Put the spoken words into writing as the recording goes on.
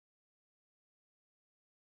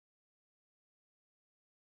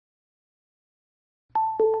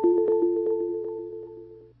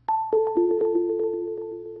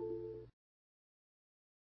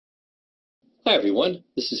Hi everyone,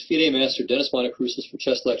 this is FIDE Master Dennis Monokroussos for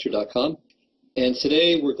ChessLecture.com, and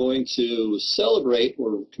today we're going to celebrate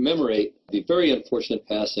or commemorate the very unfortunate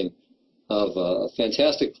passing of a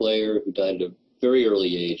fantastic player who died at a very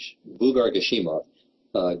early age, Vugar Gashimov,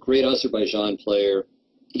 a great Azerbaijan player.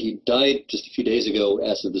 He died just a few days ago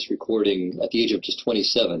as of this recording at the age of just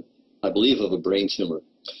 27, I believe of a brain tumor.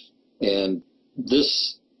 And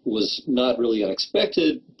this was not really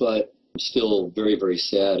unexpected, but still very, very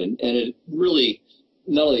sad, and it really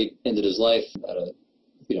not only ended his life at a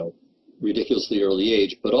ridiculously early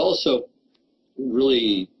age, but also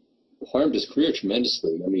really harmed his career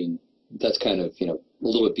tremendously. I mean, that's kind of a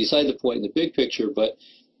little bit beside the point in the big picture, but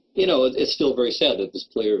it's still very sad that this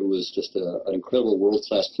player, who was just an incredible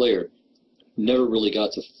world-class player, never really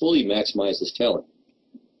got to fully maximize his talent.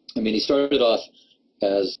 I mean, he started off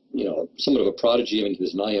as somewhat of a prodigy. I mean, he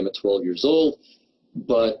was an IM at 12 years old,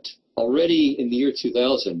 but already in the year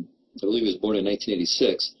 2000, I believe he was born in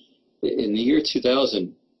 1986, in the year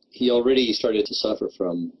 2000, he already started to suffer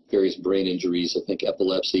from various brain injuries, I think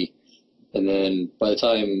epilepsy. And then by the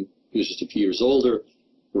time he was just a few years older,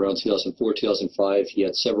 around 2004, 2005, he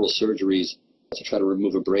had several surgeries to try to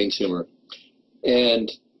remove a brain tumor. And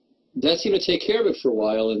that seemed to take care of it for a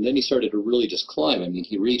while, and then he started to really just climb. I mean,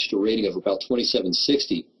 he reached a rating of about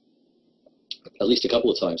 2760 at least a couple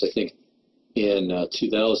of times. I think in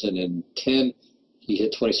 2010, he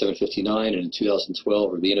hit 2759, and in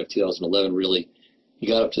 2012, or the end of 2011, really, he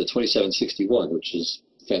got up to 2761, which is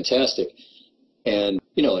fantastic. And,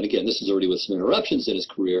 and again, this is already with some interruptions in his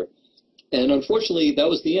career. And unfortunately, that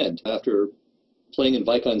was the end. After playing in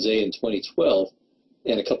Vikonsee in 2012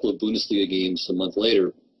 and a couple of Bundesliga games a month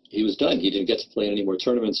later, he was done. He didn't get to play in any more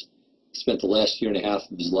tournaments. He spent the last year and a half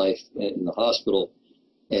of his life in the hospital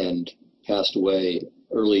and passed away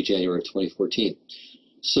early January 2014.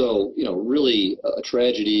 So, really a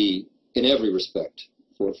tragedy in every respect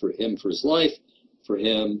for him, for his life, for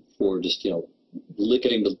him, for just,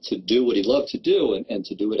 getting to do what he loved to do and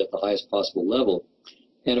to do it at the highest possible level.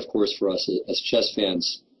 And of course, for us as chess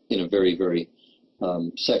fans, in a very, very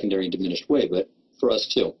secondary and diminished way, but for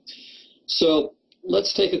us too. So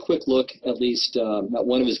let's take a quick look at least at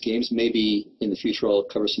one of his games. Maybe in the future I'll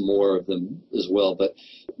cover some more of them as well. But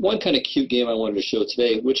one kind of cute game I wanted to show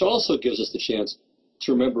today, which also gives us the chance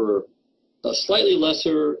to remember a slightly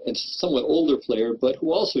lesser and somewhat older player, but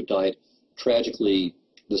who also died tragically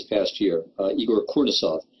this past year, Igor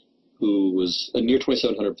Kurnisov, who was a near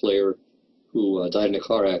 2700 player who died in a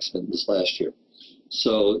car accident this last year.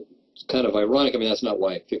 So it's kind of ironic. I mean, that's not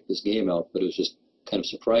why I picked this game out, but it was just kind of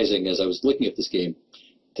surprising as I was looking at this game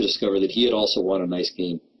to discover that he had also won a nice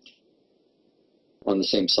game on the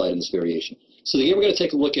same side in this variation. So the game we're going to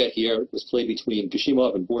take a look at here was played between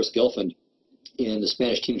Gashimov and Boris Gelfand in the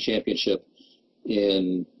Spanish Team Championship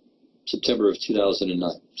in September of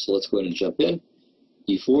 2009. So let's go ahead and jump in.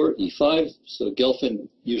 E4, E5. So Gelfand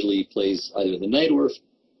usually plays either the knight or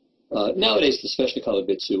nowadays the Sveshnikov a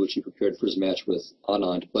bit too, which he prepared for his match with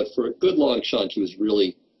Anand. But for a good long chunk, he was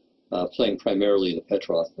really playing primarily the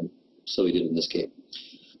Petrov, and so he did in this game.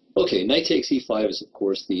 Okay, knight takes e5 is, of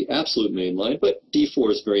course, the absolute main line, but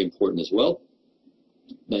d4 is very important as well.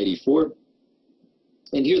 Knight e4.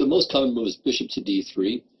 And here the most common move is bishop to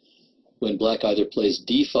d3, when black either plays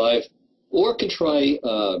d5 or can try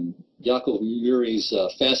Yakov Murray's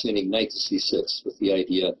fascinating knight to c6, with the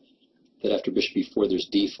idea that after bishop e4 there's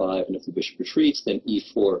d5, and if the bishop retreats, then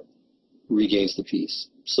e4 regains the piece.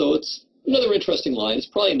 So it's another interesting line. It's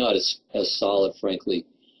probably not as solid, frankly,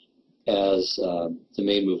 as the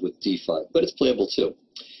main move with d5, but it's playable too.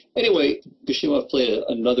 Anyway, Gashimov played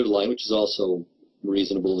another line, which is also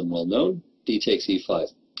reasonable and well known. D takes e5.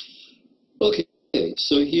 Okay,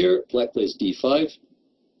 so here black plays d5.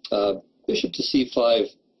 Bishop to c5,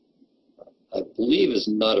 I believe, is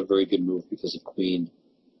not a very good move because of queen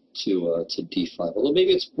to d5, although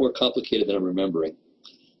maybe it's more complicated than I'm remembering.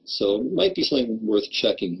 So it might be something worth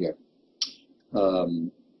checking here.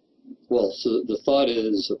 Well, so the thought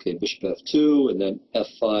is, okay, bishop f2 and then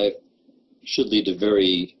f5 should lead to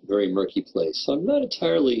very, very murky plays. So I'm not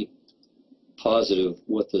entirely positive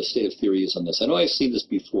what the state of theory is on this. I know I've seen this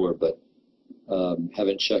before, but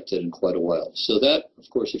haven't checked it in quite a while. So that, of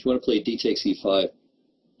course, if you want to play d takes e5,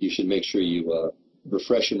 you should make sure you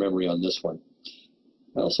refresh your memory on this one.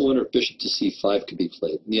 I also wonder if bishop to c5 could be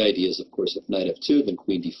played. And the idea is, of course, if knight f2, then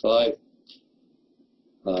queen d5.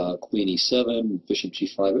 Queen e7, bishop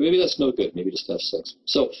g5, but maybe that's no good, maybe just f6.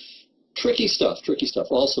 So tricky stuff, tricky stuff.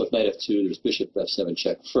 Also, if knight f2, there's bishop f7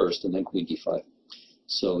 check first, and then queen d5.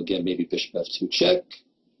 So again, maybe bishop f2 check,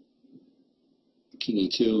 king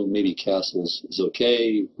e2, maybe castles is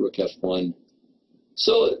okay, rook f1,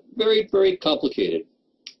 So very, very complicated.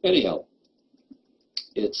 Anyhow,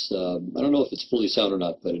 it's, I don't know if it's fully sound or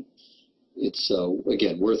not, but it's,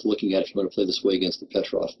 again, worth looking at if you want to play this way against the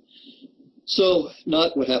Petrov. So,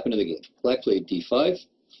 not what happened in the game. Black played d5.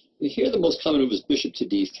 And here the most common move is bishop to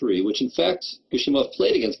d3, which in fact Gashimov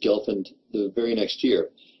played against Gelfand the very next year.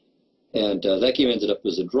 And that game ended up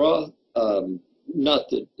as a draw. Not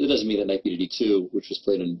that, it doesn't mean that knight b to d2, which was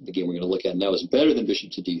played in the game we're going to look at now, is better than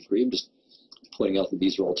bishop to d3. I'm just pointing out that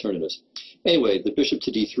these are alternatives. Anyway, the bishop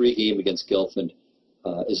to d3 game against Gelfand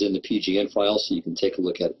is in the PGN file, so you can take a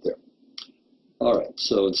look at it there. All right,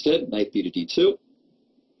 so instead, knight b to d2.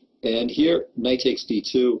 And here, knight takes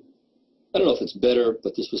d2. I don't know if it's better,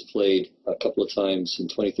 but this was played a couple of times in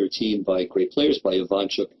 2013 by great players, by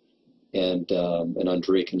Ivanchuk and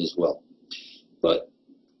Andreikin as well. But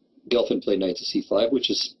Gelfand played knight to c5, which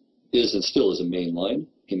is and still is a main line,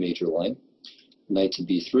 a major line. Knight to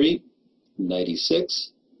b3, knight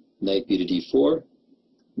e6, knight b to d4,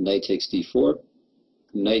 knight takes d4,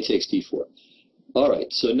 knight takes d4. All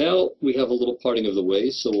right, so now we have a little parting of the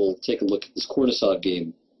ways, so we'll take a look at this Kornasov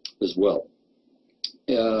game as well.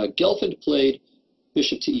 Gelfand played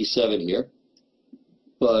bishop to e7 here,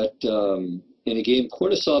 but in a game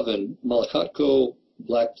Kornasov and Molokroussos,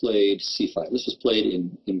 Black played c5. This was played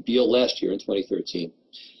in Biel last year in 2013,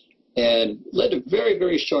 and led to very,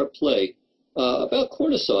 very sharp play about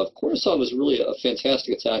Kornasov. Kornasov was really a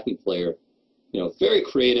fantastic attacking player, very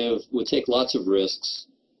creative, would take lots of risks,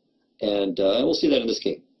 and we'll see that in this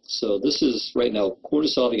game. So this is right now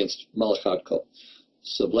Kornasov against Molokroussos.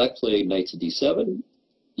 So Black played knight to d7,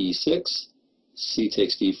 e6, c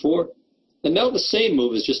takes d4, and now the same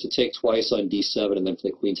move is just to take twice on d7 and then play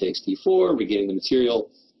queen takes d4, regaining the material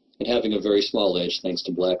and having a very small edge thanks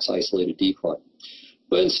to Black's isolated d pawn.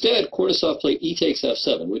 But instead, Kornasov played e takes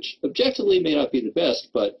f7, which objectively may not be the best,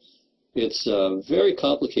 but it's very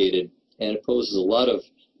complicated and it poses a lot of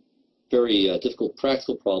very difficult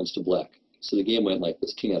practical problems to Black. So the game went like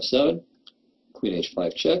this: king f7, queen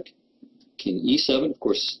h5 check, king e7. Of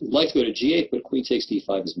course, I'd like to go to g8, but queen takes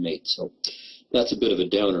d5 is mate, so that's a bit of a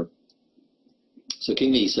downer. So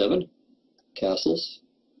king to e7, castles,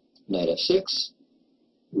 knight f6,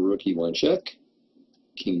 rook e1 check,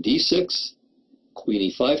 king d6,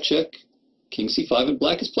 queen e5 check, king c5, and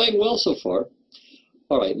Black is playing well so far.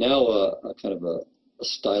 All right, now a kind of a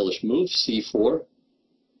stylish move, c4,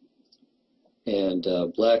 and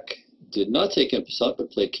Black did not take en passant,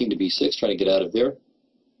 but played king to b6, trying to get out of there.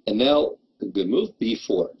 And now a good move,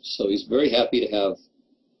 b4. So he's very happy to have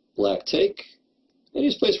Black take, and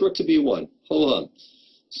he's placed rook to b1. Ho hum.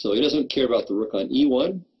 So he doesn't care about the rook on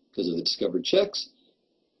e1 because of the discovered checks.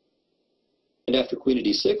 And after queen to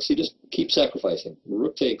d6, he just keeps sacrificing.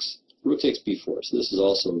 Rook takes b4. So this is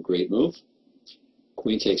also a great move.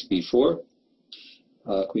 Queen takes b4.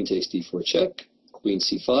 Queen takes d4 check. Queen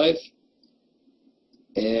c5.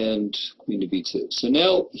 And queen to b2. So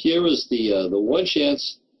now here is the one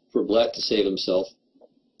chance for Black to save himself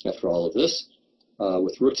after all of this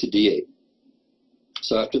with rook to d8.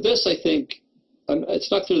 So after this, I think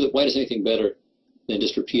it's not clear that White has anything better than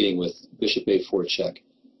just repeating with bishop a4 check.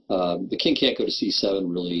 The king can't go to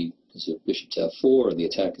c7 really because of bishop to f4, and the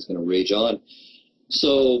attack is going to rage on.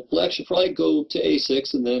 So Black should probably go to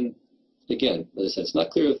a6, and then again, as I said, it's not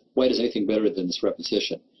clear if White has anything better than this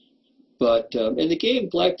repetition. But in the game,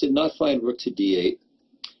 Black did not find rook to d8.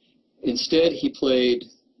 Instead, he played,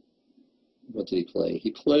 what did he play?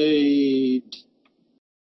 He played